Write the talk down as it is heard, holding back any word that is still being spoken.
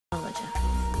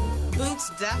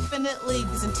Bootz definitely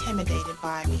is intimidated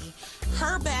by me.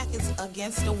 Her back is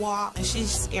against the wall, and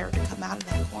she's scared to come out of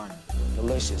that corner.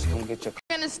 Delicious, come get your...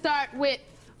 We're gonna start with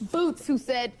Bootz, who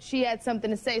said she had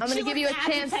something to say. I'm gonna give you a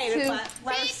chance to...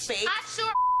 Bitch, I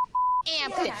sure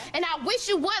am. Yeah. And I wish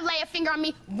you would lay a finger on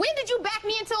me. When did you back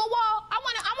me into a wall? I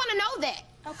wanna know that.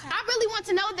 Okay. I really want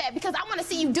to know that because I want to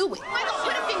see you do it. Why don't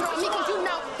put a finger on me because you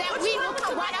know that we will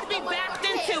come right after be backed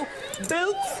into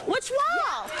Bootz? Which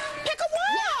wall? Yeah. Pick a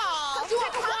wall. Yeah. You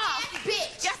pick a wall,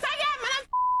 bitch. Yes, I am, and I'm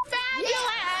fabulous.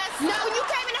 Yeah. No, you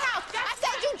came in the house. I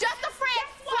said you just a friend.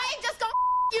 So I ain't just gonna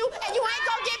you, and you ain't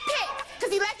gonna get picked because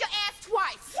he left your ass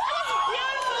twice. It was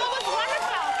beautiful. It was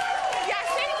wonderful. Yes,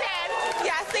 he did.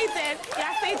 Yes, he did.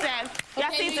 Yes, he did.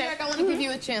 Yes, Okay, New York, I want to give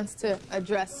you a chance to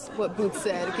address what Bootz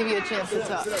said. Give you a chance to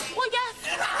talk. Well, yes.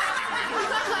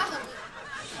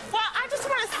 Well, I just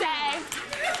want to say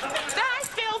that I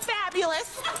feel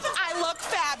fabulous. I look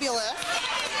fabulous.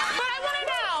 But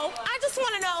I just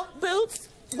want to know, Bootz,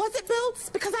 was it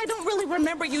Bootz? Because I don't really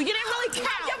remember you. You didn't really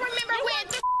count. You remember when?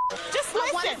 Just listen.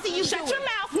 I want to see you Shut do your it.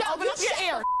 mouth. No, open up your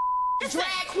ear.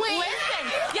 Drag queen. Listen.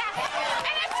 Yes.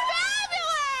 And it's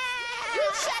fabulous. You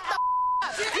shut the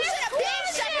up. You should have been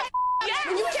shut the Yes.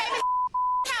 when you came in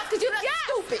the house because you're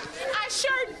stupid. I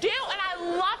sure do, and I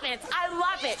love it. I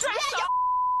love it. Yeah,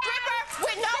 stripper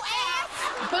with no ass.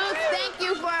 Bootz, thank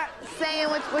you for saying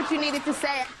what you needed to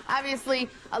say. Obviously,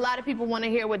 a lot of people want to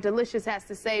hear what Delicious has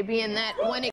to say, being that when it